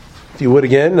If you would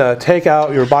again, take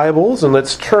out your Bibles and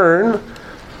let's turn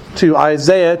to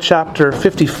Isaiah chapter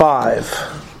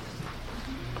 55.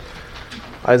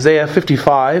 Isaiah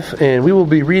 55, and we will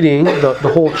be reading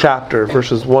the whole chapter,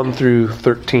 verses 1 through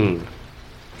 13.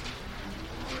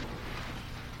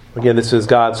 Again, this is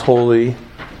God's holy,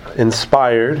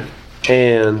 inspired,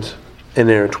 and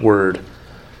inerrant word.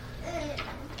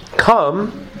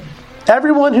 Come,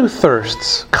 everyone who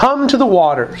thirsts, come to the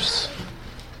waters.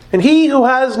 And he who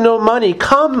has no money,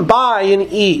 come buy and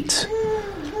eat.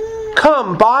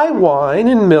 Come, buy wine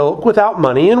and milk without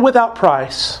money and without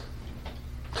price.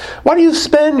 Why do you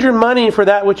spend your money for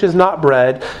that which is not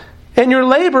bread, and your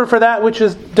labor for that which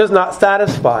does not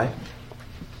satisfy?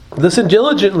 Listen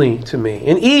diligently to me,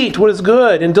 and eat what is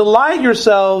good, and delight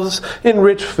yourselves in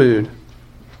rich food.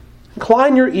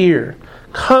 Incline your ear,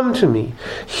 come to me.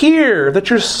 Hear, that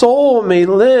your soul may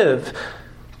live.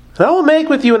 And I will make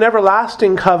with you an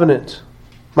everlasting covenant,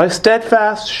 my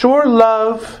steadfast, sure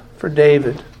love for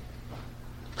David.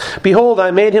 Behold,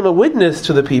 I made him a witness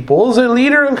to the peoples, a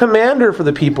leader and commander for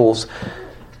the peoples.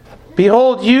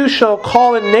 Behold, you shall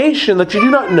call a nation that you do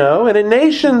not know, and a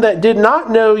nation that did not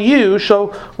know you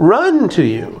shall run to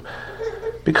you,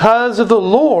 because of the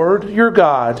Lord your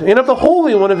God, and of the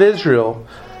Holy One of Israel,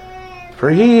 for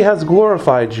he has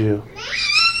glorified you.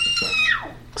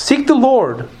 Seek the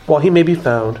Lord while he may be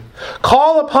found.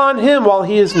 Call upon him while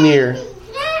he is near.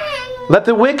 Let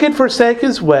the wicked forsake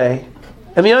his way,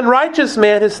 and the unrighteous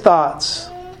man his thoughts.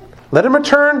 Let him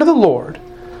return to the Lord,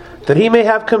 that he may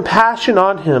have compassion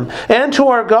on him, and to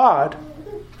our God,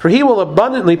 for he will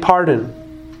abundantly pardon.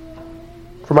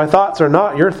 For my thoughts are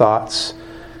not your thoughts,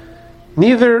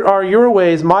 neither are your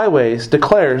ways my ways,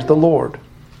 declares the Lord.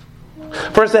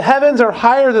 For as the heavens are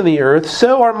higher than the earth,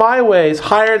 so are my ways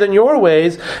higher than your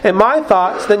ways, and my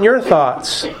thoughts than your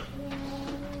thoughts.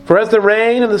 For as the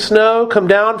rain and the snow come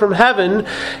down from heaven,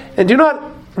 and do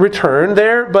not return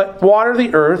there, but water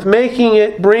the earth, making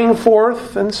it bring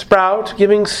forth and sprout,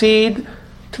 giving seed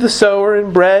to the sower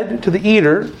and bread to the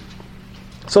eater,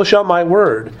 so shall my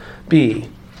word be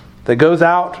that goes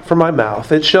out from my mouth.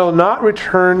 It shall not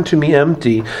return to me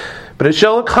empty, but it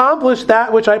shall accomplish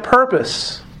that which I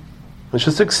purpose. It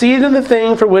shall succeed in the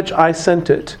thing for which I sent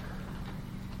it.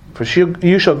 For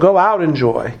you shall go out in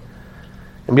joy,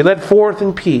 and be led forth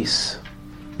in peace.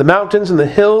 The mountains and the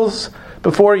hills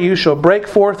before you shall break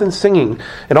forth in singing,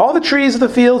 and all the trees of the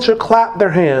field shall clap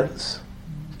their hands.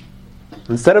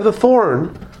 Instead of the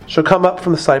thorn shall come up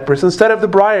from the cypress, instead of the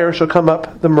briar shall come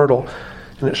up the myrtle,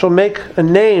 and it shall make a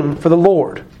name for the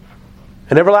Lord,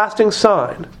 an everlasting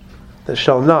sign that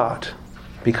shall not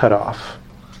be cut off.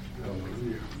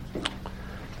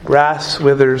 Grass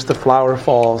withers, the flower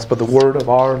falls, but the word of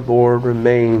our Lord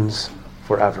remains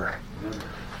forever.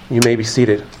 You may be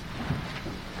seated.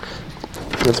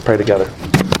 Let's pray together.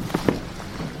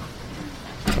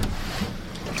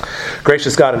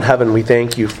 Gracious God in heaven, we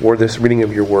thank you for this reading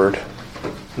of your word.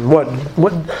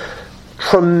 What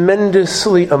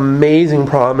tremendously amazing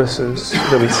promises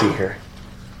that we see here.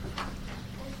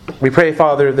 We pray,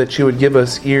 Father, that you would give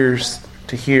us ears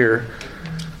to hear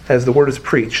as the word is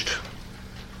preached.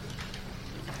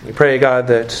 We pray, God,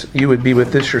 that you would be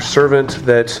with this, your servant,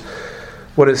 that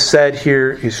what is said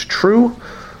here is true,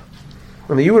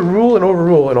 and that you would rule and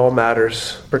overrule in all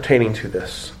matters pertaining to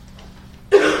this.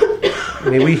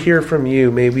 May we hear from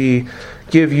you. May we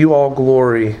give you all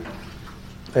glory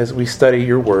as we study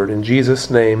your word. In Jesus'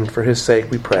 name, for his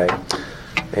sake, we pray.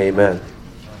 Amen.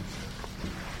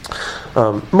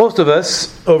 Most of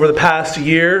us, over the past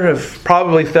year, have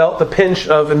probably felt the pinch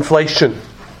of inflation.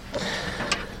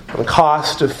 The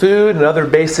cost of food and other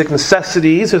basic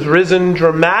necessities has risen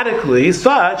dramatically,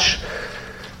 such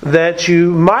that you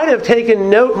might have taken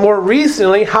note more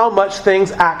recently how much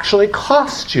things actually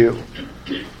cost you.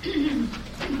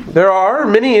 There are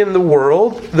many in the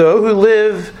world, though, who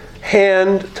live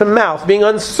hand to mouth, being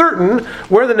uncertain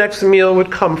where the next meal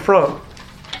would come from.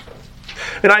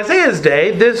 In Isaiah's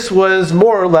day, this was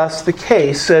more or less the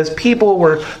case, as people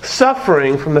were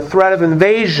suffering from the threat of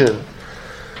invasion.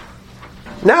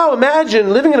 Now imagine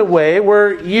living in a way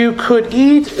where you could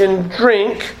eat and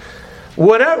drink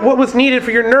what was needed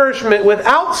for your nourishment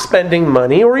without spending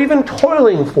money or even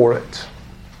toiling for it.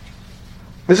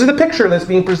 This is the picture that's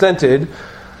being presented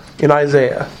in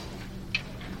Isaiah.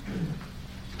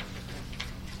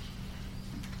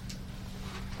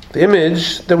 The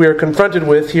image that we are confronted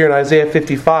with here in Isaiah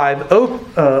 55,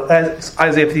 as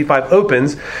Isaiah 55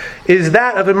 opens, is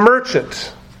that of a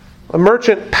merchant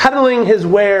peddling his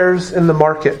wares in the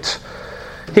market.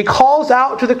 He calls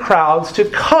out to the crowds to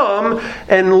come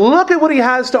and look at what he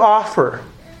has to offer.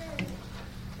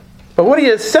 But what he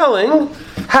is selling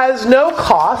has no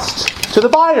cost to the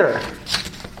buyer.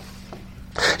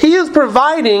 He is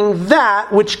providing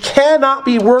that which cannot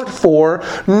be worked for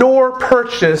nor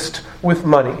purchased with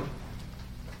money.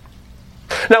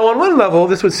 Now, on one level,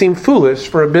 this would seem foolish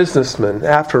for a businessman.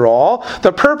 After all,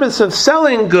 the purpose of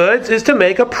selling goods is to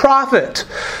make a profit.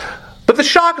 But the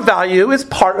shock value is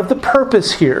part of the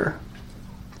purpose here.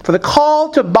 For the call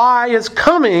to buy is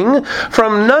coming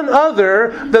from none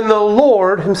other than the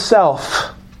Lord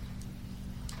himself.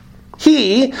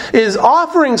 He is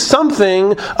offering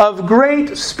something of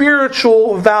great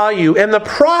spiritual value, and the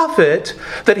profit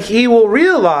that he will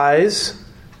realize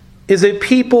is a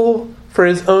people for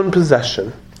his own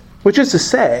possession, which is to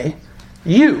say,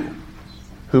 you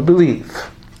who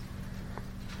believe.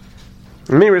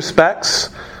 In many respects,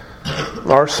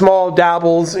 our small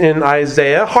dabbles in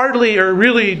Isaiah hardly are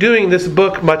really doing this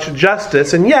book much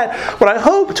justice. And yet, what I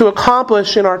hope to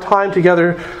accomplish in our time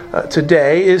together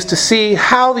today is to see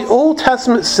how the Old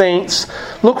Testament saints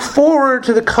look forward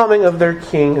to the coming of their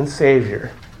King and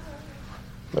Savior.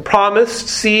 The promised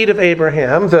seed of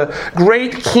Abraham, the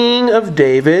great King of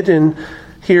David, and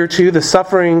here too the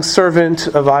suffering servant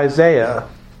of Isaiah.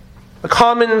 The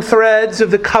common threads of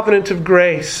the covenant of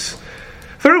grace,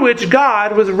 through which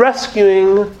God was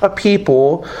rescuing a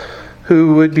people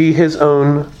who would be his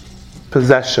own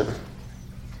possession.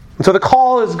 And so the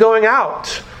call is going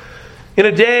out in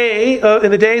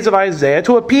the days of Isaiah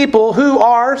to a people who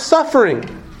are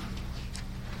suffering,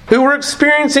 who were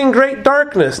experiencing great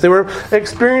darkness. They were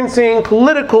experiencing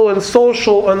political and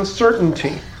social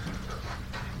uncertainty.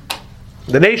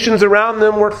 The nations around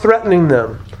them were threatening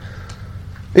them.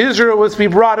 Israel was to be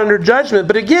brought under judgment.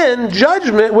 But again,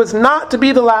 judgment was not to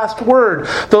be the last word.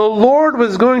 The Lord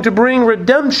was going to bring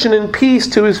redemption and peace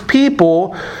to his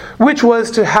people, which was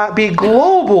to be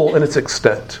global in its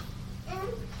extent.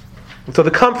 And so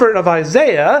the comfort of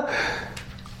Isaiah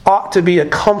ought to be a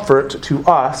comfort to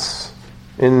us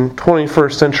in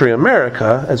 21st century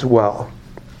America as well.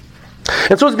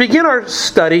 And so as we begin our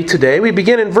study today, we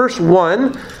begin in verse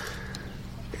 1,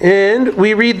 and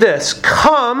we read this: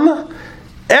 "Come,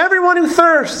 everyone who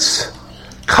thirsts,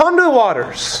 come to the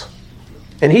waters.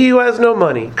 And he who has no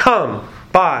money, come,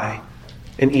 buy,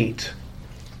 and eat."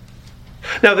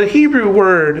 Now, the Hebrew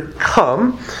word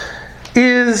 "come"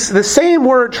 is the same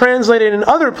word translated in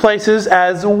other places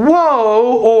as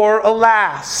 "woe" or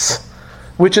 "alas,"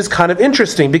 which is kind of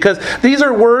interesting because these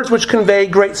are words which convey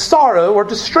great sorrow or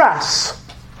distress.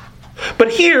 But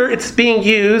here it's being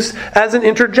used as an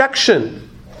interjection.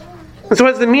 And so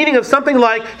it has the meaning of something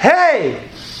like, "Hey!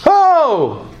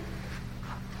 Ho!"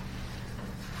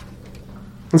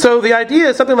 And so the idea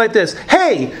is something like this: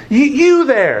 "Hey, you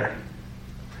there!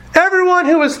 Everyone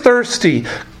who is thirsty,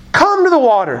 come to the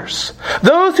waters.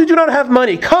 Those who do not have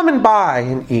money, come and buy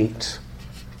and eat.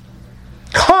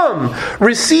 Come,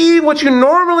 receive what you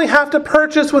normally have to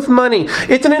purchase with money."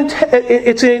 It's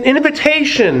an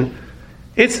invitation.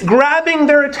 It's grabbing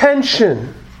their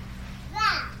attention.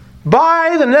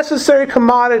 Buy the necessary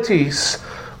commodities,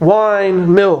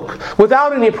 wine, milk,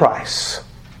 without any price,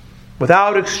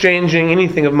 without exchanging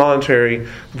anything of monetary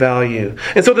value.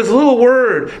 And so this little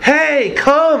word, "Hey,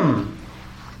 come,"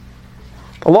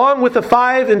 along with the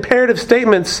 5 imperative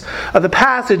statements of the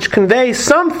passage, convey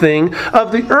something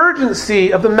of the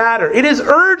urgency of the matter. It is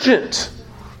urgent.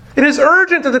 It is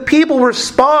urgent that the people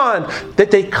respond, that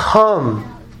they come.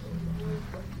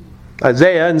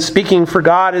 Isaiah, in speaking for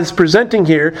God, is presenting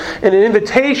here an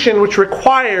invitation which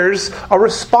requires a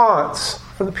response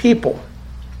from the people.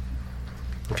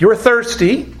 If you are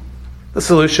thirsty, the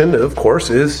solution, of course,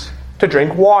 is to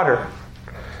drink water.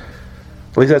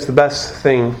 At least that's the best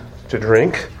thing to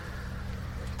drink.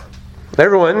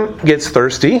 Everyone gets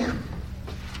thirsty,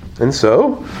 and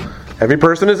so every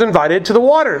person is invited to the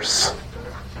waters.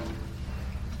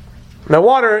 Now,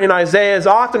 water in Isaiah is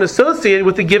often associated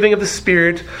with the giving of the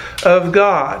Spirit of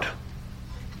God.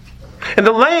 And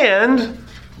the land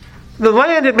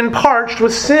had been parched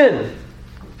with sin.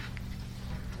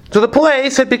 So the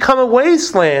place had become a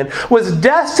wasteland, was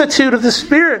destitute of the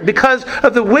Spirit because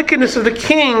of the wickedness of the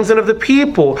kings and of the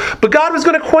people. But God was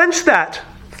going to quench that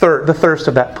the thirst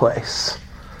of that place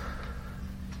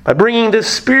by bringing this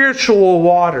spiritual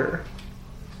water.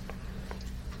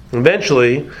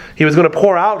 Eventually, he was going to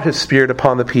pour out his Spirit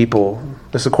upon the people.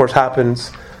 This, of course, happens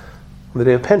on the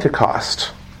day of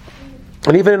Pentecost.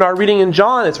 And even in our reading in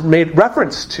John, it's made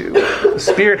reference to the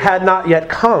Spirit had not yet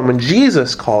come, and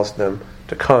Jesus calls them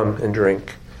to come and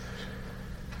drink.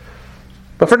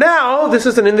 But for now, this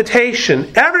is an invitation.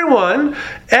 Everyone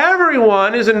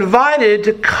is invited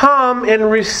to come and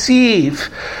receive.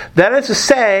 That is to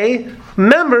say,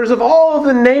 members of all of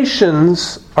the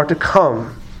nations are to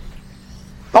come.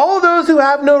 All those who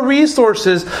have no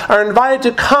resources are invited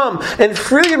to come and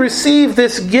freely receive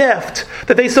this gift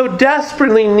that they so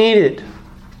desperately needed.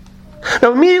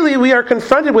 Now, immediately we are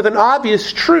confronted with an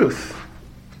obvious truth.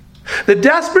 The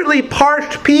desperately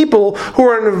parched people who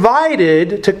are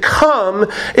invited to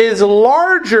come is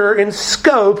larger in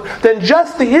scope than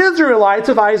just the Israelites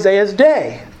of Isaiah's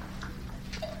day.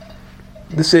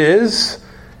 This is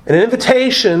an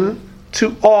invitation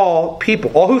to all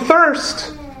people, all who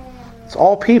thirst. It's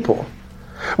all people.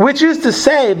 Which is to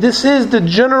say, this is the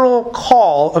general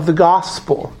call of the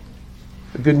gospel,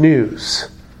 the good news.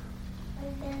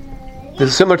 This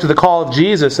is similar to the call of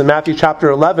Jesus in Matthew chapter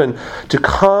 11 to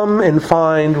come and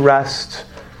find rest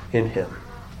in Him.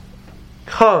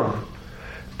 Come,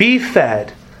 be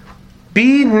fed,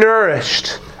 be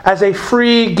nourished as a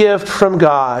free gift from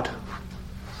God.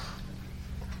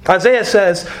 Isaiah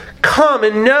says, come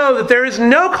and know that there is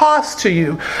no cost to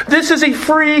you. This is a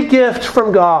free gift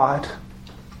from God.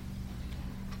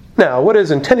 Now, what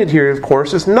is intended here, of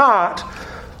course, is not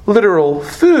literal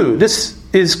food. This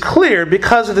is clear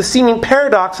because of the seeming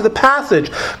paradox of the passage.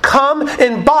 Come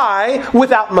and buy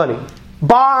without money.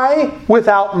 Buy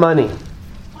without money.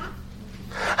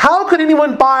 How could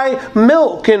anyone buy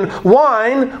milk and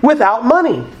wine without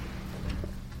money?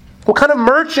 What kind of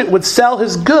merchant would sell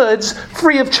his goods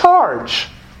free of charge?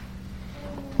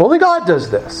 Only God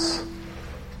does this.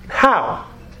 How?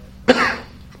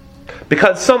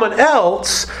 Because someone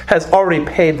else has already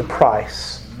paid the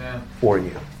price for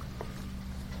you.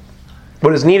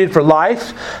 What is needed for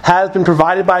life has been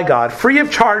provided by God, free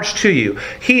of charge to you.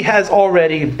 He has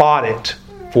already bought it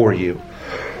for you.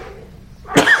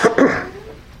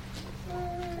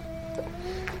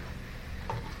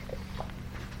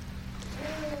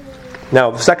 Now,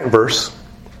 the second verse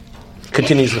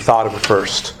continues the thought of the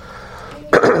first.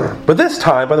 But this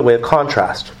time, by the way of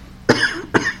contrast.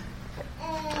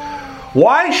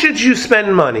 Why should you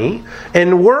spend money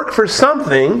and work for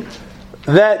something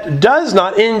that does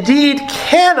not, indeed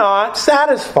cannot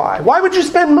satisfy? Why would you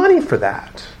spend money for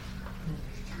that?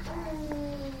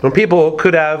 When people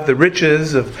could have the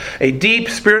riches of a deep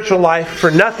spiritual life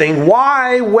for nothing,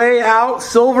 why weigh out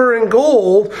silver and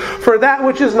gold for that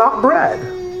which is not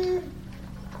bread?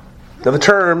 Now, the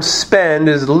term spend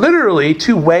is literally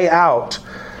to weigh out,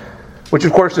 which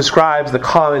of course describes the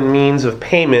common means of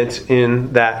payment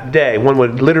in that day. One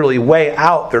would literally weigh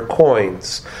out their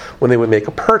coins when they would make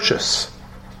a purchase.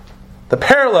 The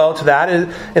parallel to that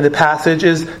in the passage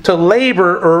is to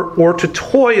labor or to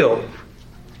toil,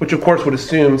 which of course would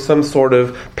assume some sort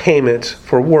of payment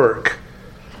for work.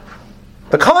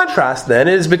 The contrast then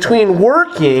is between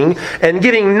working and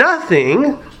getting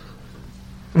nothing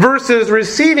versus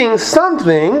receiving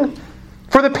something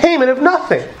for the payment of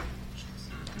nothing.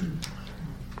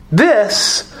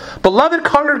 This, beloved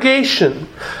congregation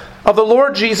of the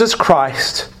Lord Jesus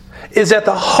Christ, is at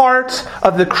the heart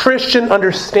of the Christian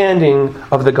understanding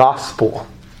of the gospel.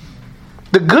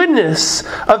 The goodness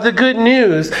of the good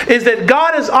news is that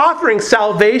God is offering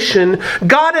salvation.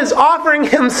 God is offering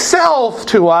Himself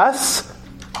to us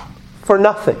for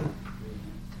nothing,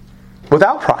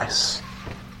 without price.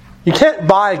 You can't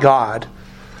buy God,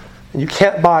 and you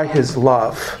can't buy His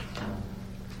love.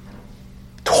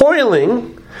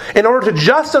 Toiling in order to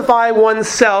justify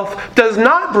oneself does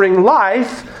not bring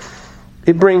life.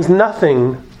 It brings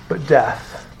nothing but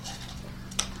death.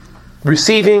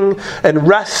 Receiving and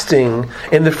resting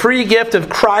in the free gift of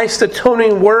Christ's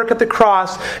atoning work at the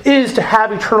cross is to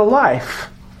have eternal life.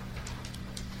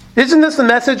 Isn't this the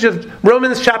message of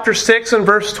Romans chapter 6 and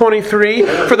verse 23?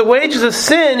 For the wages of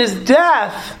sin is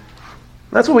death.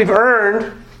 That's what we've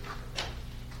earned.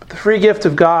 But the free gift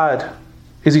of God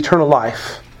is eternal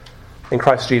life in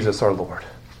Christ Jesus our Lord.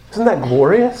 Isn't that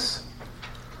glorious?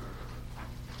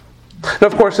 Now,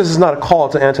 of course, this is not a call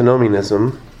to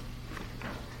antinomianism,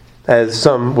 as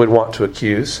some would want to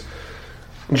accuse.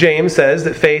 James says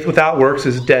that faith without works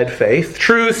is dead faith.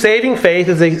 True saving faith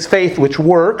is a faith which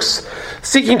works,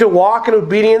 seeking to walk in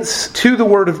obedience to the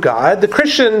Word of God. The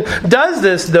Christian does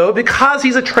this, though, because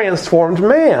he's a transformed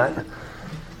man.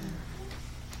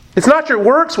 It's not your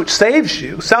works which saves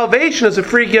you. Salvation is a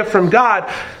free gift from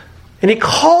God, and He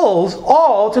calls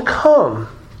all to come.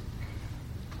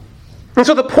 And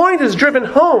so the point is driven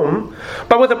home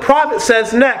by what the prophet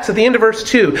says next at the end of verse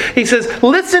 2. He says,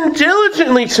 listen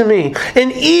diligently to me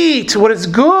and eat what is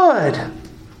good.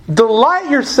 Delight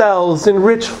yourselves in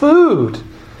rich food.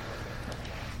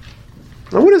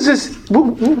 Now, what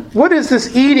is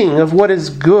this eating of what is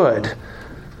good?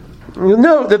 You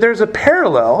know that there's a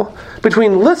parallel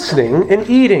between listening and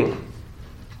eating.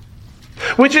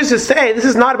 Which is to say, this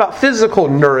is not about physical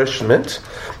nourishment,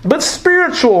 but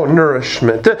spiritual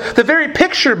nourishment. The very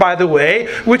picture, by the way,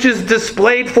 which is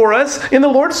displayed for us in the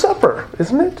Lord's Supper,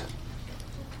 isn't it?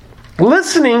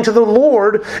 Listening to the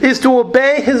Lord is to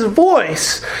obey His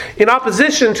voice in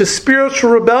opposition to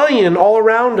spiritual rebellion all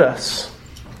around us.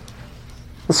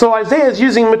 So Isaiah is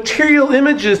using material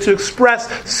images to express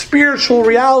spiritual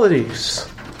realities.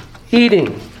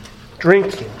 Eating,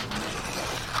 drinking.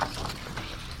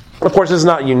 Of course, this is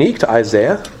not unique to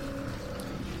Isaiah.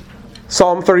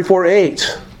 Psalm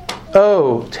 34:8.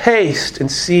 Oh, taste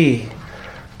and see,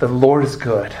 the Lord is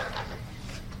good.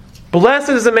 Blessed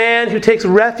is the man who takes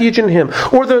refuge in Him.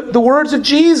 Or the words of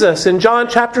Jesus in John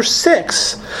chapter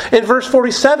 6, in verse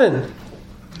 47.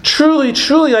 Truly,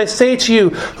 truly, I say to you,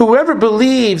 whoever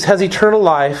believes has eternal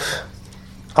life.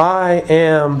 I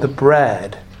am the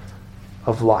bread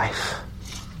of life.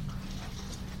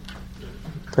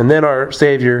 And then our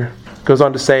Savior goes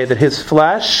on to say that His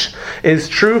flesh is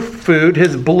true food,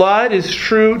 His blood is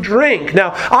true drink.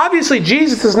 Now, obviously,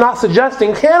 Jesus is not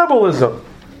suggesting cannibalism,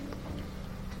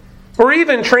 or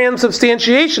even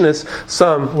transubstantiation, as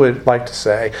some would like to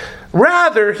say.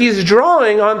 Rather, He's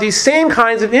drawing on these same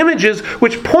kinds of images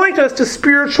which point us to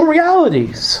spiritual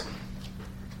realities.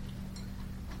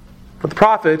 What the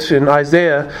prophet in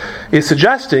Isaiah is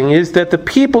suggesting is that the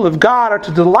people of God are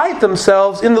to delight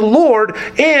themselves in the Lord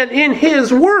and in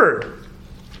His Word.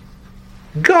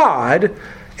 God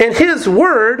and His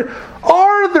Word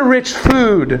are the rich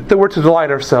food that we're to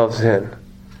delight ourselves in.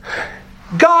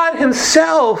 God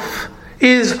Himself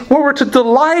is what we're to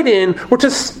delight in, we're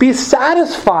to be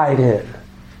satisfied in.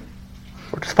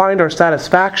 We're to find our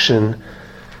satisfaction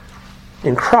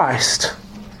in Christ.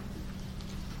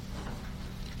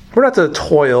 We're not to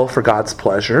toil for God's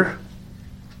pleasure,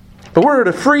 but we're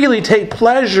to freely take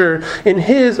pleasure in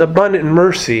His abundant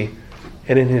mercy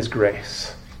and in His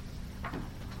grace.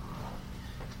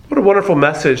 What a wonderful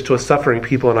message to a suffering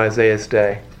people in Isaiah's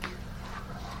day.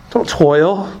 Don't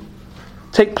toil.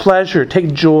 Take pleasure,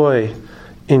 take joy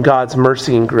in God's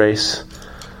mercy and grace.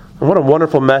 And what a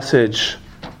wonderful message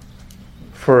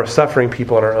for suffering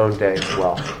people in our own day as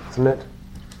well, isn't it?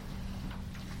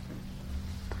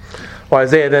 Well,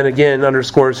 Isaiah then again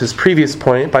underscores his previous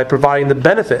point by providing the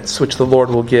benefits which the Lord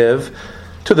will give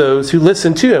to those who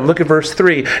listen to Him. Look at verse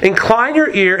 3. Incline your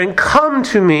ear and come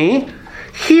to me.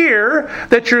 Hear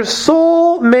that your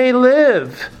soul may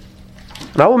live.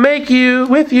 And I will make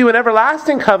with you an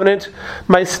everlasting covenant,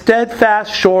 my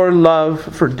steadfast, sure love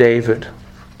for David.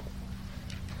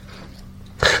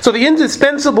 So the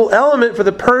indispensable element for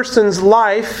the person's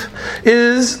life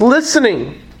is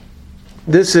listening.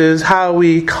 This is how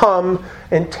we come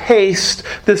and taste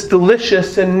this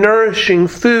delicious and nourishing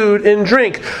food and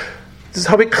drink. This is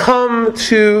how we come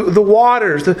to the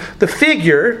waters. The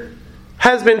figure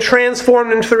has been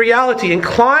transformed into reality.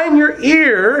 Incline your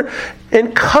ear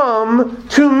and come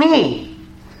to me.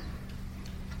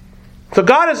 So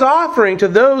God is offering to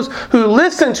those who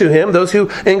listen to Him, those who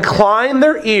incline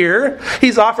their ear,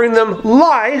 He's offering them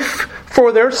life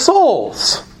for their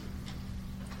souls.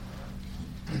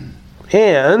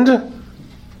 And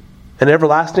an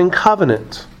everlasting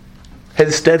covenant,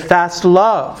 His steadfast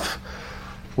love,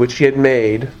 which He had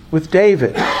made with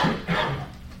David.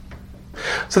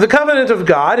 So the covenant of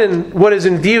God, and what is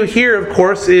in view here, of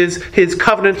course, is His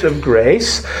covenant of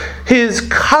grace. His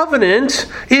covenant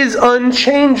is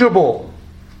unchangeable.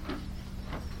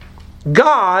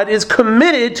 God is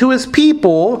committed to His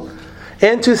people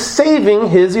and to saving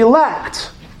His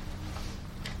elect.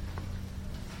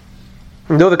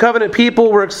 And though the covenant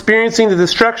people were experiencing the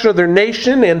destruction of their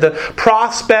nation and the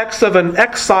prospects of an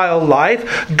exile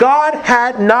life, God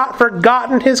had not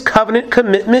forgotten His covenant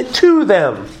commitment to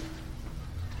them.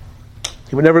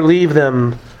 He would never leave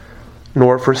them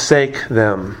nor forsake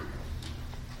them.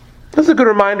 That's a good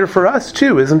reminder for us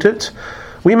too, isn't it?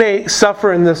 We may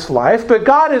suffer in this life, but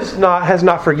God has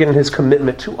not forgotten His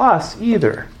commitment to us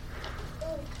either.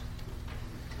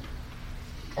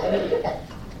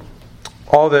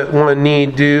 All that one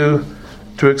need do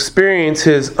to experience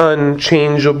His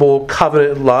unchangeable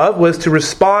covenant love was to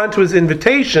respond to His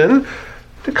invitation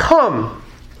to come.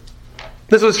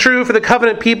 This was true for the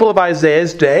covenant people of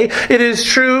Isaiah's day. It is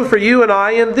true for you and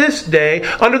I in this day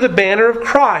under the banner of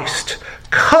Christ.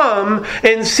 Come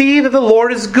and see that the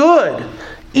Lord is good.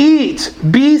 Eat,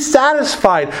 be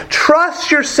satisfied. Trust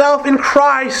yourself in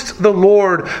Christ the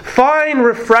Lord. Find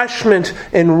refreshment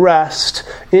and rest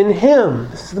in Him.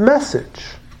 This is the message.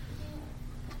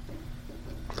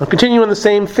 I'll continue on the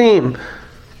same theme.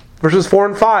 Verses 4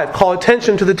 and 5 call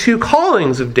attention to the two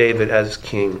callings of David as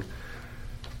king.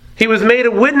 He was made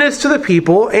a witness to the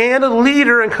people and a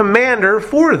leader and commander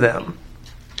for them.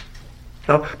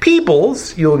 Now,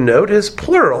 peoples, you'll note, is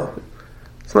plural.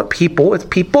 It's not people, it's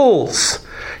peoples.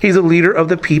 He's a leader of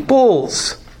the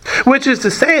peoples. Which is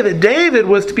to say that David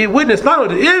was to be a witness not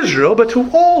only to Israel, but to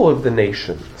all of the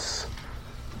nations.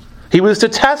 He was to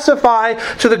testify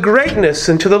to the greatness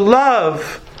and to the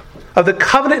love of the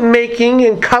covenant-making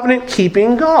and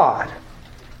covenant-keeping God.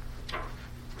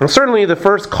 And certainly the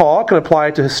first call can apply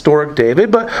to historic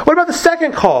David, but what about the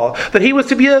second call? That he was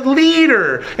to be a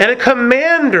leader and a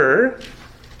commander,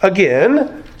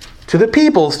 again, to the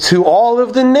peoples, to all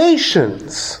of the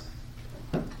nations.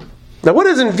 Now, what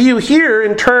is in view here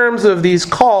in terms of these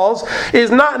calls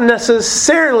is not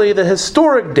necessarily the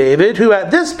historic David, who at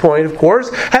this point, of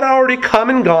course, had already come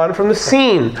and gone from the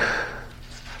scene.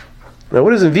 Now,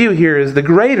 what is in view here is the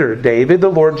greater David, the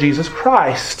Lord Jesus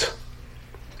Christ.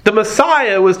 The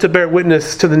Messiah was to bear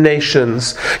witness to the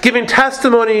nations, giving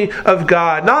testimony of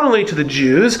God, not only to the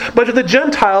Jews, but to the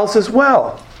Gentiles as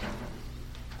well.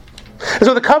 And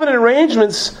so the covenant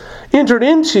arrangements entered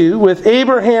into with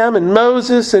Abraham and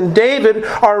Moses and David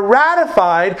are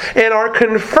ratified and are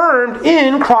confirmed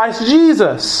in Christ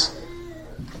Jesus.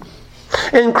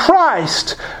 And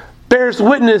Christ bears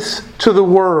witness to the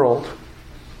world.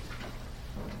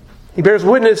 He bears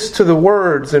witness to the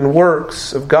words and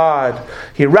works of God.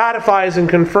 He ratifies and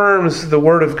confirms the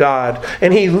Word of God.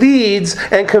 And He leads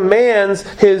and commands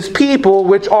His people,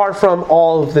 which are from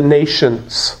all of the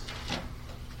nations.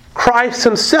 Christ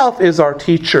Himself is our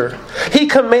teacher. He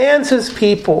commands His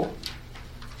people.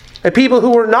 And people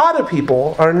who were not a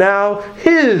people are now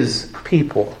His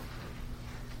people.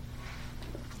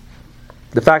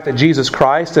 The fact that Jesus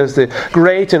Christ, as the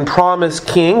great and promised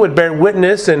King, would bear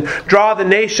witness and draw the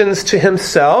nations to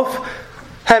Himself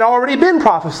had already been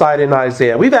prophesied in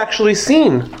Isaiah. We've actually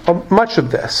seen much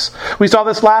of this. We saw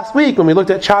this last week when we looked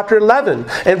at chapter 11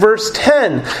 and verse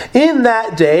 10. In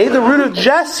that day, the root of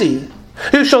Jesse,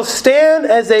 who shall stand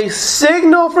as a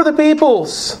signal for the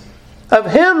peoples, of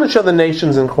him shall the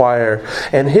nations inquire,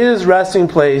 and his resting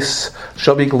place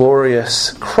shall be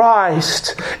glorious.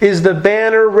 Christ is the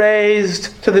banner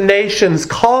raised to the nations,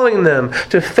 calling them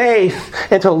to faith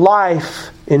and to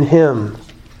life in Him.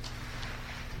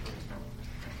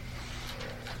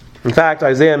 In fact,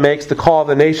 Isaiah makes the call of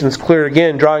the nations clear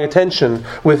again, drawing attention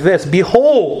with this: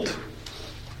 behold!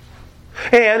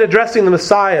 And addressing the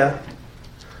Messiah,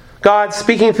 God,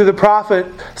 speaking through the prophet,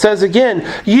 says again,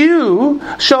 you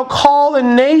shall call a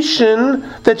nation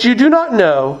that you do not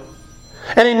know,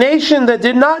 and a nation that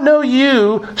did not know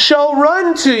you shall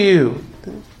run to you.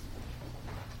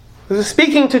 This is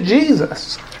speaking to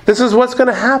Jesus. This is what's going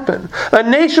to happen. A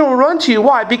nation will run to you.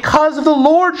 Why? Because of the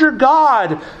Lord your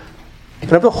God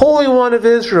and of the Holy One of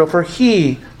Israel, for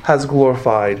He has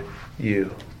glorified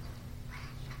you.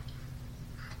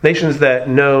 Nations that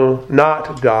know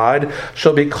not God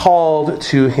shall be called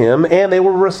to Him, and they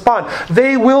will respond.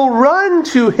 They will run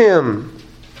to Him.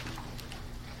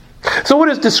 So what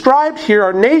is described here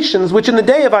are nations which in the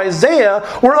day of Isaiah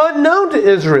were unknown to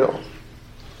Israel.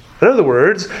 In other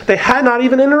words, they had not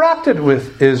even interacted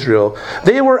with Israel.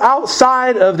 They were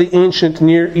outside of the ancient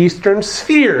Near Eastern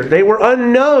sphere. They were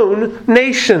unknown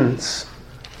nations.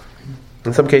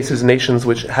 In some cases, nations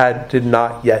which did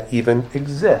not yet even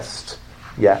exist.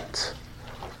 Yet.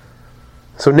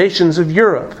 So nations of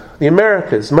Europe, the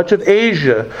Americas, much of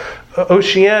Asia,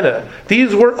 Oceania,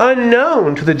 these were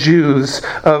unknown to the Jews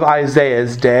of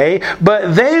Isaiah's day,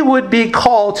 but they would be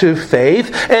called to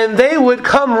faith and they would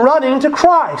come running to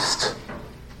Christ.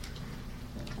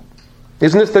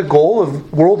 Isn't this the goal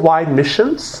of worldwide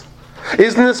missions?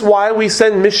 Isn't this why we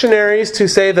send missionaries to,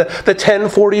 say, the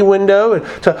 1040 window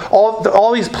and to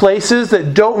all these places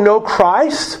that don't know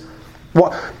Christ?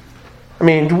 What? I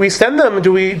mean, do we send them?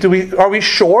 Are we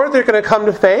sure they're going to come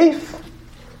to faith?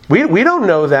 We don't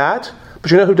know that. But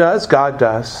you know who does? God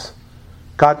does.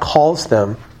 God calls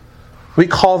them. We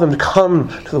call them to come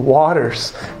to the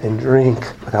waters and drink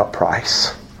without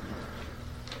price.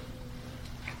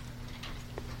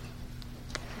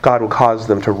 God will cause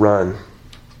them to run.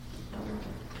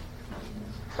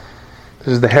 This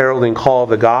is the heralding call of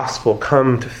the gospel.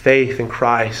 Come to faith in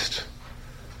Christ.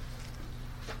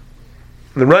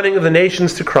 The running of the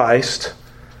nations to Christ,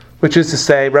 which is to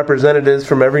say representatives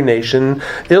from every nation,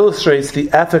 illustrates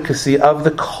the efficacy of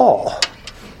the call.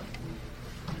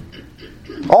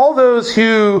 All those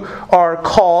who are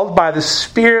called by the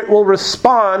Spirit will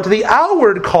respond to the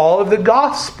outward call of the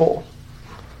gospel.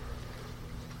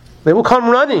 They will come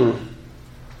running,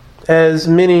 as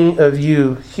many of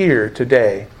you here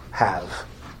today have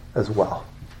as well.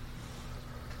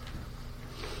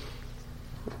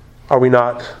 Are we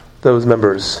not those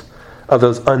members of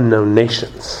those unknown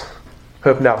nations who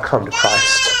have now come to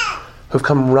Christ, who have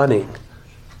come running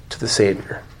to the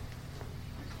Savior.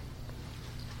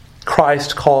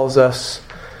 Christ calls us,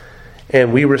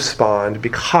 and we respond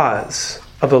because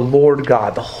of the Lord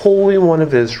God, the Holy One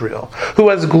of Israel, who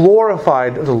has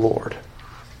glorified the Lord.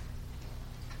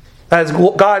 As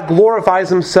God glorifies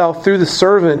himself through the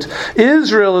servant,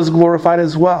 Israel is glorified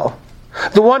as well.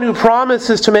 The one who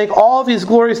promises to make all these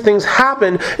glorious things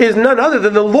happen is none other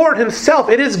than the Lord himself.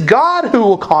 It is God who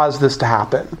will cause this to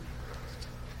happen.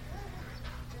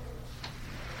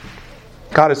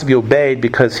 God is to be obeyed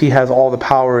because he has all the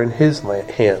power in his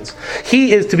hands.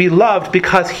 He is to be loved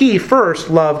because he first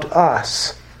loved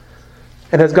us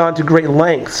and has gone to great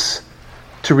lengths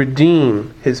to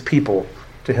redeem his people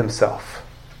to himself.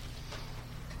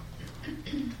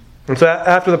 And so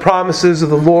after the promises of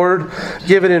the Lord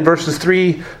given in verses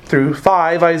 3 through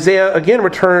 5, Isaiah again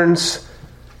returns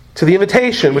to the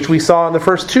invitation which we saw in the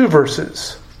first 2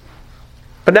 verses.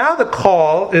 But now the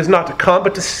call is not to come,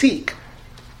 but to seek.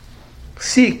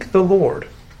 Seek the Lord.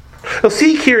 Now,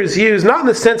 seek here is used not in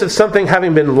the sense of something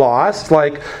having been lost,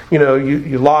 like,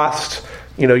 you lost,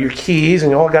 your keys,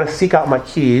 and I've got to seek out my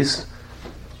keys.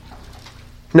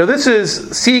 No, this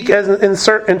is seek as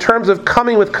in terms of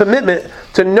coming with commitment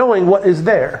to knowing what is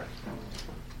there.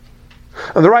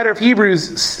 And the writer of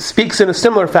Hebrews speaks in a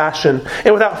similar fashion.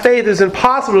 And without faith it is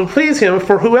impossible to please him,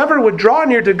 for whoever would draw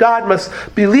near to God must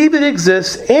believe it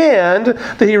exists and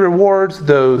that he rewards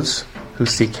those who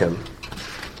seek him.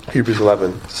 Hebrews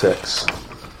 11:6.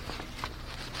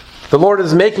 The Lord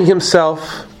is making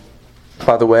himself,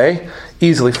 by the way,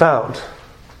 easily found.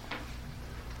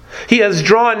 He has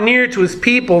drawn near to his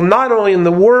people not only in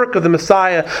the work of the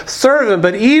Messiah servant,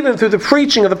 but even through the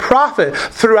preaching of the prophet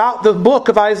throughout the book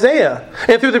of Isaiah,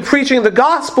 and through the preaching of the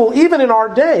gospel even in our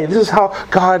day. This is how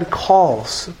God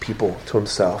calls people to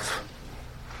himself.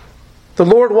 The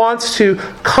Lord wants to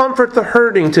comfort the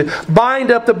hurting, to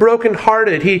bind up the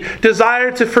brokenhearted. He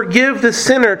desired to forgive the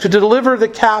sinner, to deliver the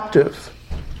captive.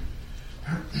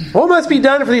 What must be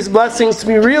done for these blessings to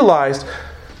be realized?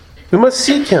 We must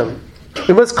seek him.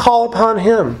 We must call upon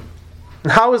him.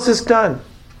 And how is this done?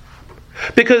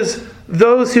 Because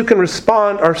those who can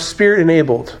respond are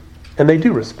Spirit-enabled, and they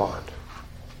do respond.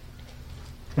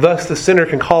 Thus the sinner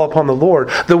can call upon the Lord.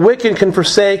 The wicked can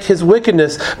forsake his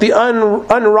wickedness. The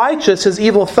unrighteous his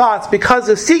evil thoughts, because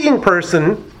the seeking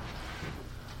person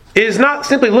is not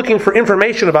simply looking for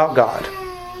information about God.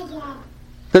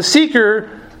 The seeker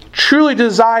truly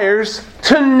desires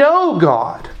to know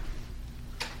God,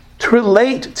 to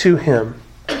relate to him,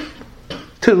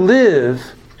 to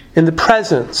live in the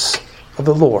presence of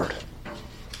the Lord.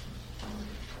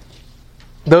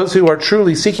 Those who are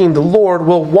truly seeking the Lord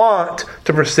will want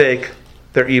to forsake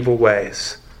their evil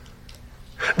ways.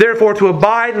 Therefore, to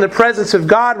abide in the presence of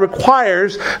God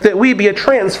requires that we be a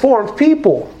transformed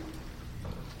people.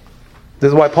 This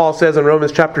is why Paul says in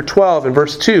Romans chapter 12 and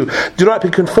verse 2, "Do not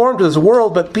be conformed to this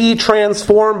world, but be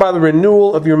transformed by the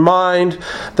renewal of your mind,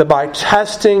 that by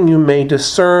testing you may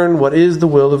discern what is the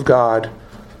will of God,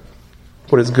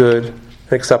 what is good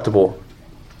and acceptable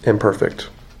and perfect."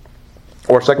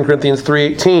 Or 2 Corinthians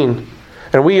 3:18,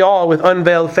 "And we all, with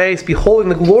unveiled face, beholding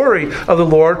the glory of the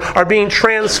Lord, are being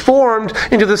transformed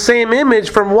into the same image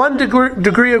from one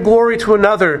degree of glory to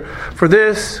another. For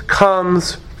this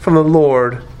comes from the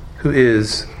Lord, who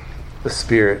is the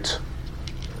Spirit."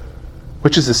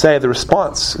 Which is to say, the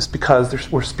response is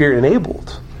because we're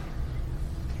Spirit-enabled.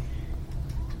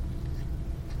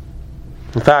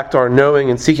 In fact, our knowing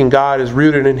and seeking God is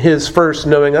rooted in his first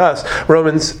knowing us.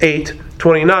 Romans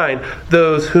 8:29,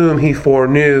 "Those whom he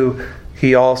foreknew,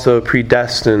 he also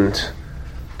predestined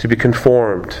to be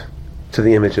conformed to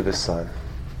the image of his Son."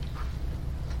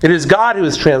 It is God who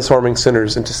is transforming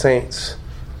sinners into saints.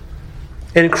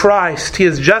 In Christ, he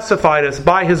has justified us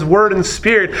by his word and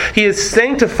Spirit. He is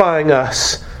sanctifying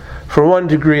us from one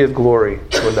degree of glory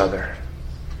to another.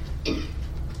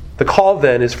 The call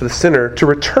then is for the sinner to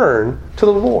return to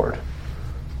the Lord.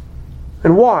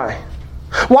 And why?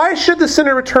 Why should the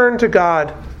sinner return to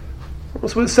God?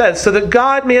 That's what it says. "So that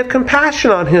God may have compassion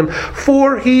on him,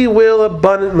 for he will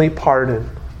abundantly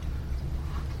pardon."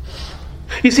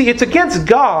 You see, it's against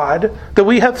God that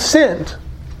we have sinned.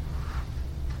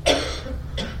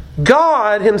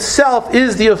 God himself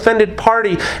is the offended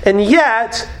party, and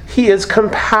yet he is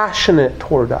compassionate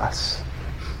toward us.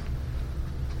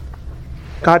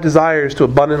 God desires to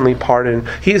abundantly pardon.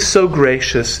 He is so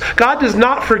gracious. God does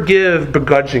not forgive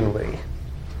begrudgingly.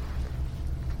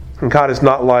 And God is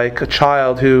not like a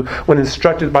child who, when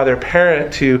instructed by their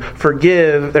parent to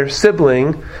forgive their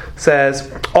sibling, says,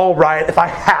 "All right, if I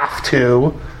have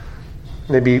to."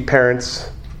 Maybe parents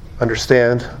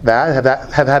understand that,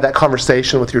 have had that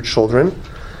conversation with your children.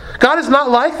 God is not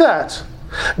like that.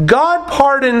 God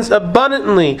pardons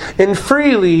abundantly and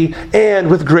freely and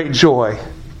with great joy.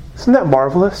 Isn't that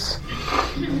marvelous?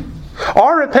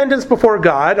 Our repentance before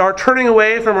God, our turning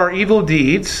away from our evil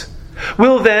deeds,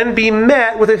 will then be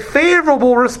met with a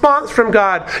favorable response from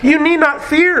God. You need not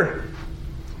fear.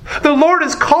 The Lord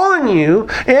is calling you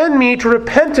and me to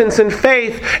repentance and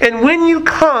faith, and when you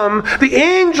come, the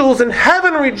angels in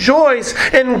heaven rejoice,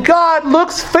 and God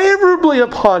looks favorably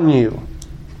upon you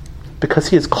because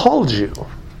He has called you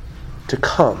to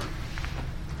come.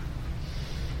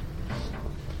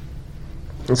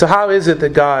 And so how is it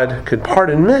that God could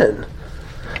pardon men?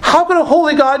 How can a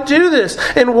holy God do this?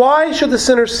 And why should the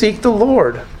sinner seek the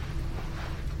Lord?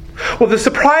 Well, the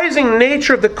surprising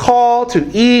nature of the call to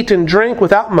eat and drink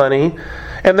without money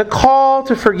and the call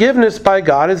to forgiveness by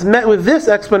God is met with this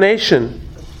explanation.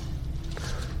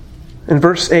 In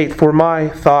verse 8, for my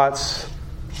thoughts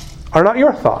are not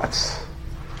your thoughts.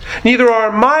 Neither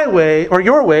are my way or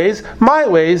your ways my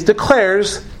ways,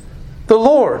 declares the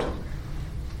Lord.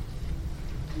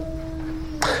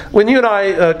 When you and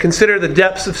I consider the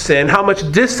depths of sin, how much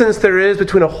distance there is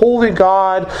between a holy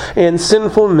God and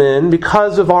sinful men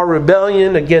because of our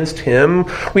rebellion against Him,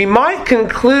 we might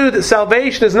conclude that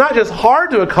salvation is not just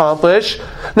hard to accomplish,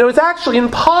 no, it's actually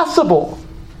impossible.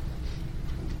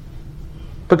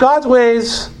 But God's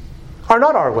ways are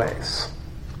not our ways.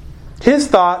 His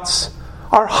thoughts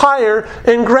are higher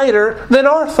and greater than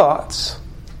our thoughts.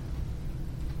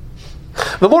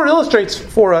 The Lord illustrates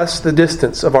for us the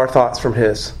distance of our thoughts from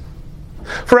His.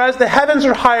 For as the heavens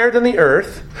are higher than the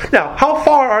earth... Now, how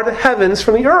far are the heavens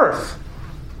from the earth?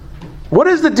 What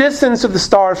is the distance of the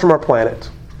stars from our planet?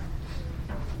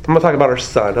 I'm not talking about our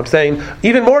sun. I'm saying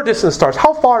even more distant stars.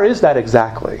 How far is that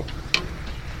exactly?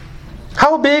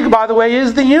 How big, by the way,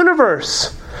 is the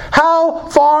universe? How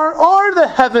far are the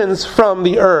heavens from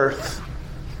the earth?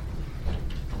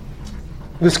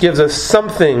 This gives us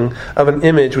something of an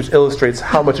image which illustrates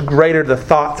how much greater the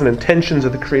thoughts and intentions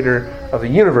of the Creator of the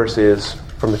universe is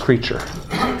from the creature.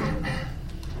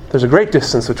 There's a great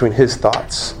distance between His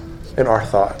thoughts and our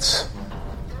thoughts.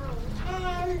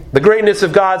 The greatness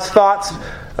of God's thoughts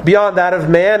beyond that of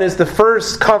man is the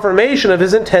first confirmation of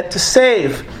His intent to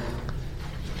save.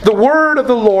 The word of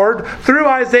the Lord through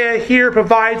Isaiah here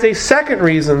provides a second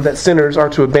reason that sinners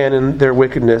are to abandon their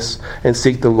wickedness and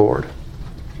seek the Lord.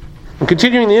 And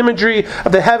continuing the imagery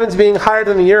of the heavens being higher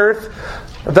than the earth,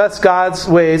 thus God's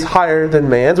ways higher than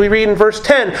man's, we read in verse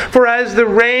 10, for as the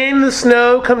rain and the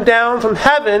snow come down from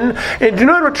heaven, and do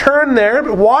not return there,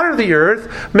 but water the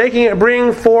earth, making it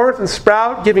bring forth and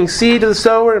sprout, giving seed to the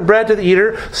sower and bread to the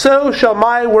eater, so shall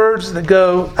my words that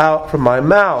go out from my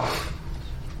mouth.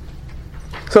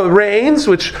 So the rains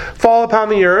which fall upon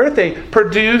the earth, they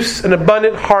produce an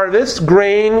abundant harvest,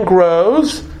 grain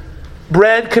grows,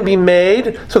 bread can be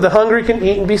made so the hungry can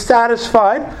eat and be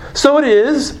satisfied. So it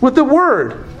is with the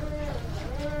Word.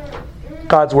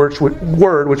 God's word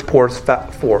which pours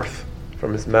forth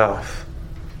from His mouth.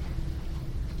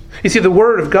 You see, the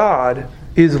Word of God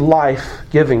is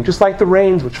life-giving, just like the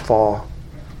rains which fall.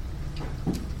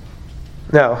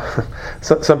 Now,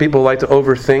 some people like to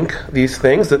overthink these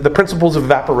things. The principles of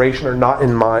evaporation are not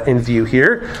in view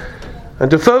here. And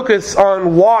to focus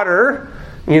on water,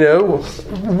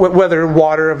 whether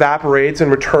water evaporates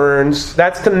and returns,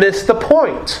 that's to miss the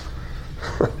point.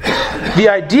 The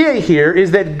idea here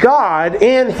is that God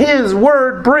and His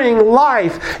Word bring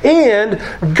life, and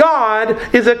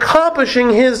God is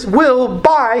accomplishing His will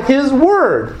by His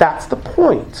Word. That's the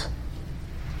point.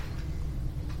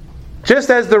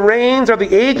 Just as the rains are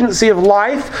the agency of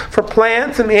life for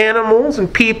plants and animals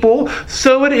and people,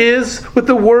 so it is with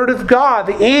the Word of God,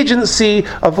 the agency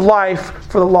of life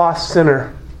for the lost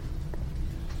sinner.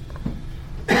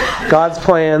 God's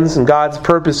plans and God's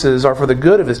purposes are for the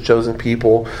good of His chosen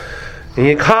people, and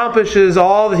He accomplishes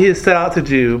all that He has set out to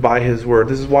do by His Word.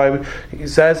 This is why He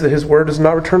says that His Word does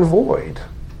not return void,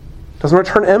 doesn't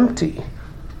return empty.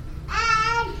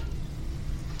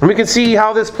 And we can see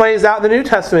how this plays out in the New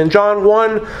Testament. John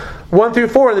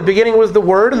 1:1-4. In the beginning was the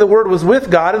Word, and the Word was with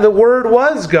God, and the Word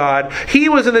was God. He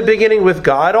was in the beginning with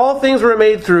God. All things were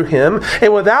made through Him,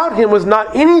 and without Him was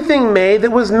not anything made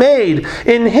that was made.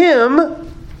 In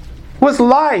Him was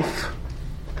life,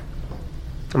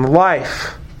 and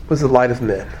life was the light of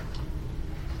men.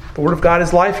 The Word of God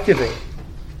is life-giving.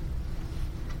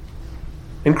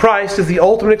 And Christ is the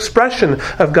ultimate expression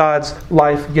of God's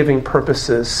life-giving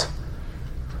purposes.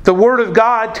 The Word of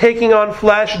God taking on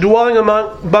flesh, dwelling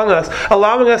among us,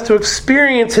 allowing us to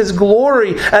experience His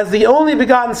glory as the only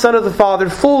begotten Son of the Father,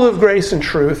 full of grace and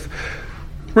truth.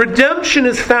 Redemption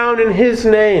is found in His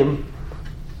name.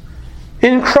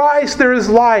 In Christ there is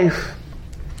life.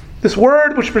 This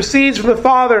word which proceeds from the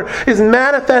Father is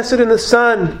manifested in the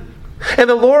Son. And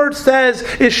the Lord says,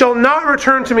 "It shall not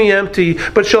return to me empty,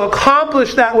 but shall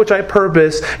accomplish that which I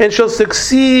purpose, and shall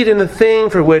succeed in the thing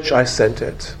for which I sent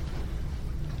it."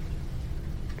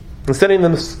 And sending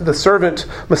the servant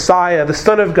Messiah, the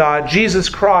Son of God, Jesus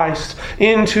Christ,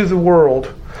 into the world,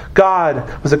 God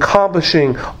was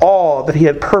accomplishing all that He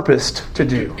had purposed to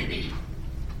do.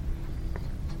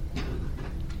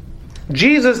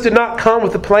 Jesus did not come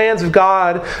with the plans of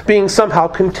God being somehow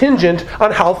contingent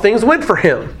on how things went for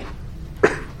Him.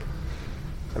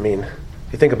 I mean,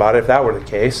 if you think about it, if that were the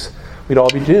case, we'd all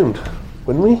be doomed,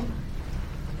 wouldn't we?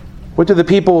 What did the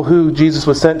people who Jesus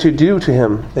was sent to do to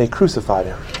Him? They crucified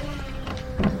Him.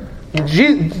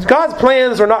 God's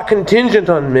plans are not contingent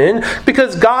on men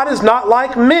because God is not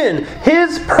like men.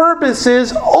 His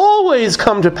purposes always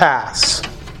come to pass.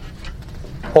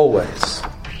 Always.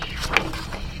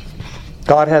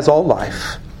 God has all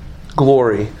life,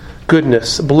 glory,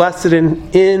 goodness, blessed in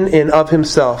and of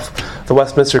Himself, the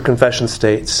Westminster Confession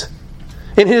states.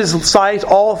 In His sight,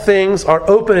 all things are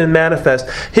open and manifest.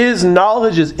 His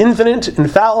knowledge is infinite,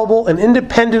 infallible, and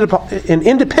independent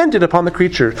upon the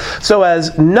creature, so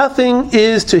as nothing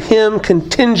is to Him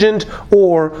contingent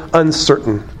or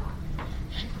uncertain.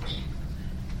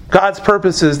 God's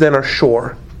purposes then are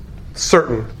sure,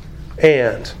 certain,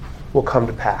 and will come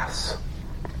to pass.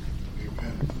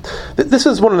 This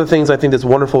is one of the things I think that's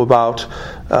wonderful about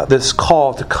this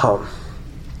call to come.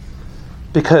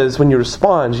 Because when you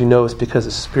respond, you know it's because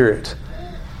the Spirit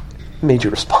made you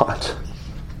respond.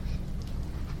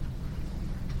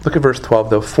 Look at verse 12,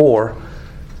 though. "For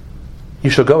you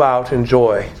shall go out in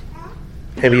joy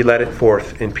and be led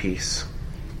forth in peace."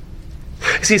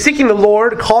 See, seeking the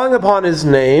Lord, calling upon His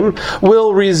name,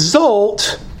 will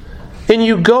result in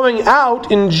you going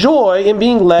out in joy and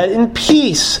being led in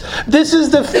peace. This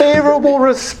is the favorable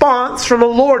response from the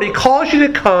Lord. He calls you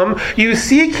to come, you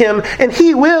seek Him, and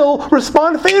He will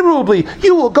respond favorably.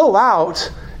 You will go out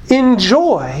in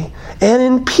joy and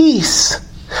in peace.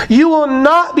 You will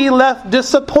not be left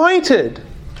disappointed.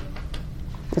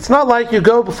 It's not like you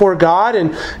go before God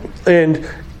and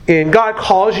God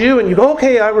calls you and you go,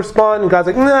 "Okay, I respond," and God's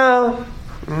like,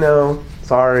 no,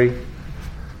 sorry.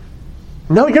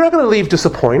 No, you're not going to leave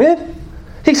disappointed.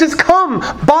 He says, "Come,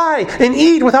 buy and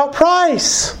eat without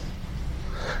price.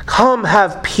 Come,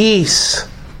 have peace."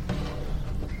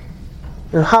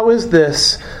 And how is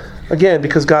this? Again,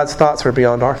 because God's thoughts are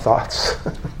beyond our thoughts.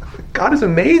 God is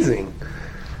amazing.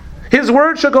 His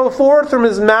word shall go forth from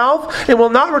His mouth and will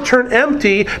not return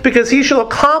empty, because He shall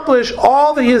accomplish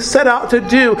all that He has set out to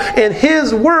do, and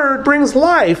His word brings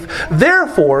life.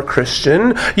 Therefore,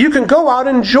 Christian, you can go out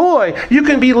in joy. You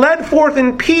can be led forth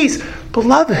in peace.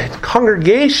 Beloved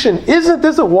congregation, isn't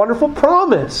this a wonderful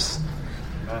promise?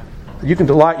 You can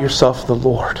delight yourself in the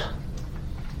Lord.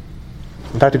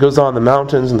 In fact, it goes on, "The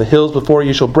mountains and the hills before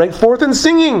you shall break forth in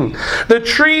singing. The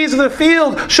trees of the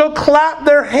field shall clap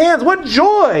their hands." What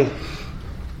joy!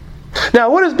 Now,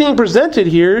 what is being presented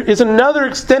here is another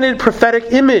extended prophetic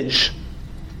image.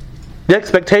 The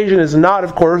expectation is not,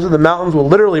 of course, that the mountains will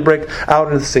literally break out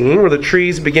into singing, or the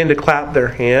trees begin to clap their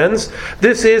hands.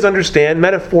 This is, understand,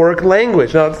 metaphoric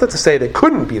language. Now, it's not to say they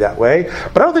couldn't be that way,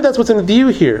 but I don't think that's what's in view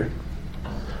here.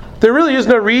 There really is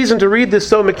no reason to read this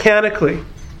so mechanically.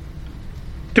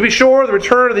 To be sure, the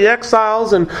return of the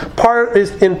exiles is part of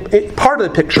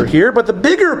the picture here, but the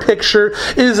bigger picture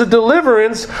is the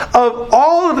deliverance of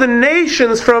all of the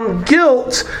nations from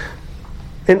guilt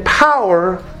and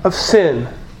power of sin.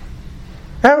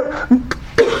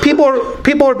 People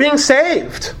are being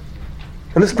saved.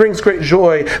 And this brings great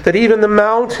joy that even the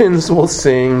mountains will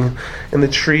sing and the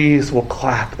trees will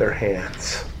clap their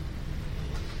hands.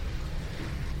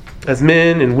 As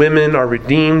men and women are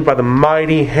redeemed by the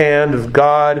mighty hand of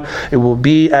God, it will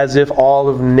be as if all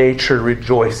of nature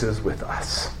rejoices with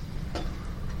us.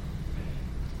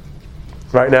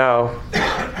 Right now,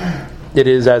 it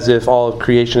is as if all of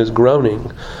creation is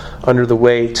groaning under the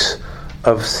weight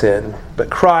of sin.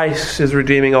 But Christ is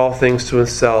redeeming all things to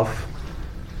Himself.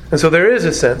 And so there is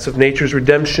a sense of nature's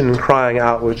redemption and crying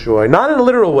out with joy. Not in a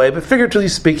literal way, but figuratively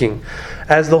speaking,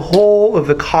 as the whole of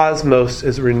the cosmos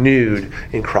is renewed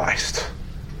in Christ.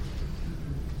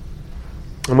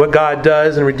 And what God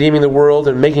does in redeeming the world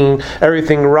and making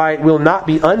everything right will not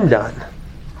be undone.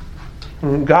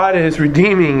 God is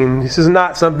redeeming, and this is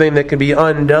not something that can be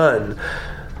undone.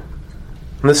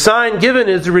 And the sign given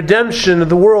is the redemption of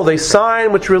the world, a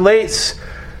sign which relates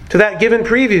to that given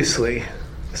previously.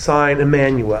 The sign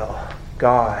Emmanuel,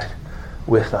 God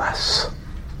with us.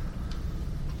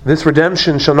 This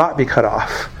redemption shall not be cut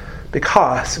off,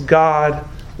 because God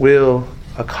will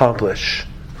accomplish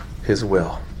his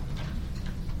will.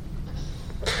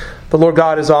 The Lord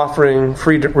God is offering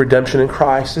free redemption in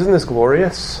Christ. Isn't this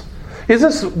glorious? Isn't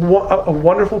this a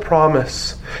wonderful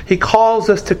promise? He calls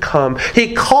us to come.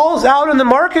 He calls out in the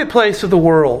marketplace of the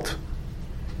world.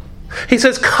 He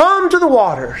says, come to the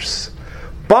waters.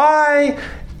 Buy,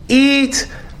 eat,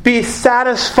 be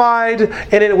satisfied,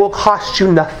 and it will cost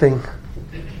you nothing.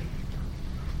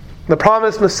 The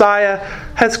promised Messiah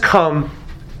has come,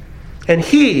 and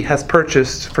he has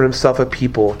purchased for himself a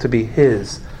people to be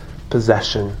his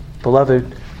possession.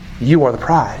 Beloved, you are the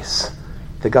prize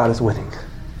that God is winning.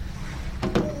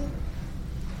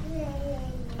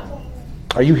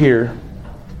 Are you here?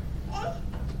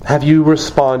 Have you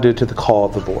responded to the call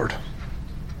of the Lord?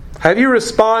 Have you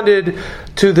responded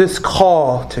to this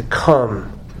call to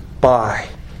come, buy,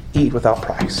 eat without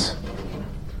price?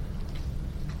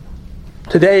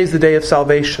 Today is the day of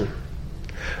salvation.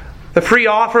 The free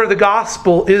offer of the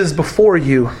gospel is before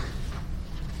you.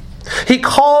 He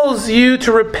calls you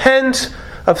to repent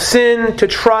of sin, to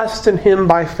trust in him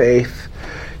by faith.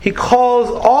 He calls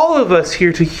all of us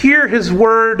here to hear his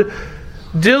word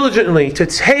diligently, to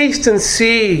taste and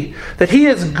see that he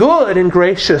is good and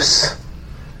gracious,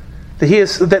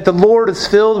 that the Lord is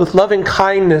filled with loving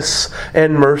kindness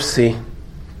and mercy.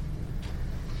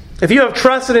 If you have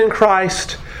trusted in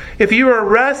Christ, if you are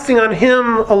resting on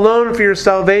him alone for your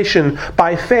salvation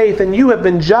by faith, and you have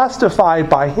been justified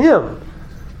by him,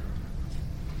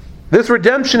 this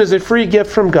redemption is a free gift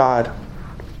from God.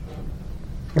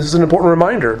 This is an important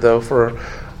reminder, though, for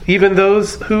even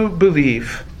those who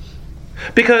believe.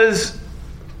 Because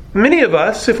many of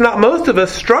us, if not most of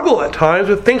us, struggle at times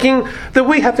with thinking that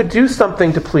we have to do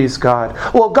something to please God.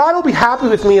 Well, God will be happy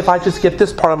with me if I just get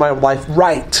this part of my life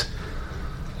right.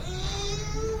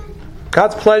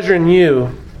 God's pleasure in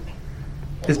you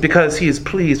is because he is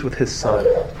pleased with his Son.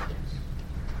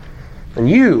 And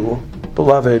you,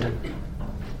 beloved,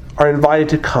 are invited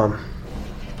to come.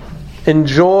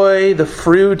 Enjoy the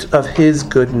fruit of his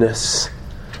goodness.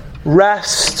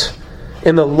 Rest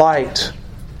in the light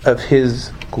of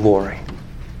his glory.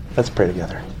 Let's pray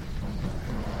together.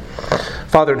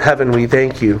 Father in heaven, we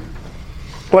thank you.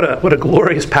 What a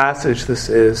glorious passage this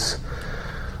is.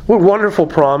 What wonderful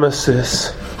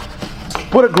promises.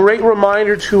 What a great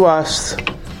reminder to us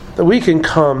that we can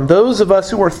come. Those of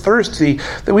us who are thirsty,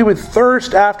 that we would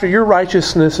thirst after your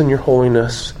righteousness and your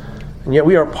holiness. And yet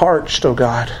we are parched, O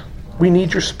God. We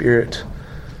need your Spirit.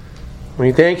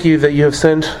 We thank you that you have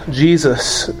sent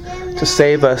Jesus to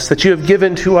save us, that you have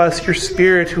given to us your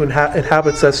Spirit who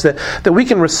inhabits us, that we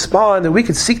can respond, that we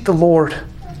can seek the Lord,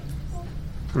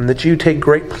 and that you take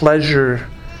great pleasure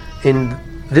in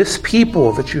this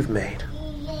people that you've made.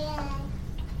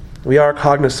 We are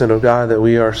cognizant, O God, that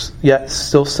we are yet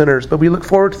still sinners, but we look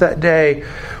forward to that day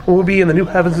when we'll be in the new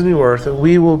heavens and new earth, and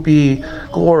we will be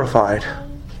glorified.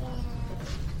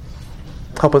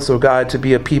 Help us, O God, to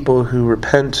be a people who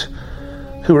repent,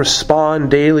 who respond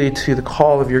daily to the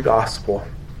call of your gospel,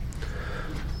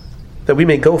 that we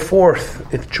may go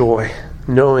forth with joy,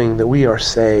 knowing that we are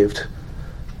saved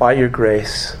by your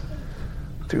grace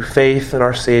through faith in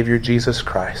our Savior, Jesus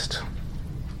Christ.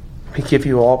 We give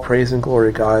you all praise and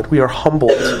glory, God. We are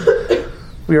humbled.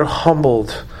 We are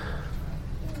humbled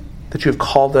that you have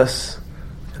called us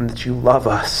and that you love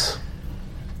us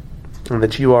and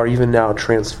that you are even now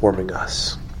transforming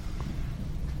us.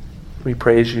 We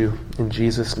praise you in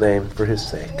Jesus' name for his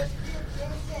sake.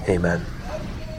 Amen.